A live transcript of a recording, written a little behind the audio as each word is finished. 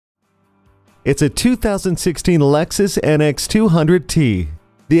It's a 2016 Lexus NX 200T.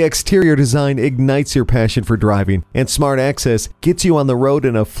 The exterior design ignites your passion for driving, and smart access gets you on the road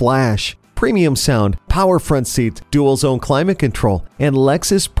in a flash. Premium sound, power front seats, dual-zone climate control, and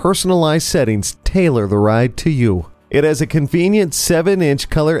Lexus personalized settings tailor the ride to you. It has a convenient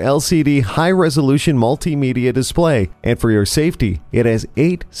 7-inch color LCD high-resolution multimedia display, and for your safety, it has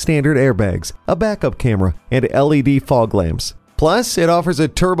 8 standard airbags, a backup camera, and LED fog lamps. Plus, it offers a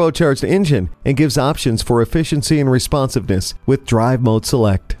turbocharged engine and gives options for efficiency and responsiveness with Drive Mode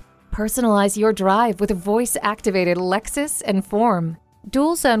Select. Personalize your drive with a voice-activated Lexus Inform.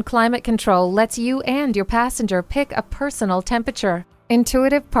 Dual-zone climate control lets you and your passenger pick a personal temperature.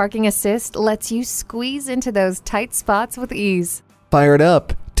 Intuitive Parking Assist lets you squeeze into those tight spots with ease. Fired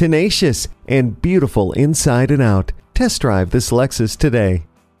up, tenacious, and beautiful inside and out. Test drive this Lexus today.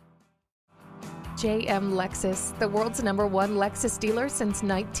 JM Lexus, the world's #1 Lexus dealer since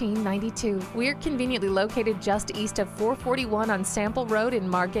 1992. We're conveniently located just east of 441 on Sample Road in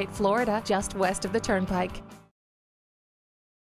Margate, Florida, just west of the Turnpike.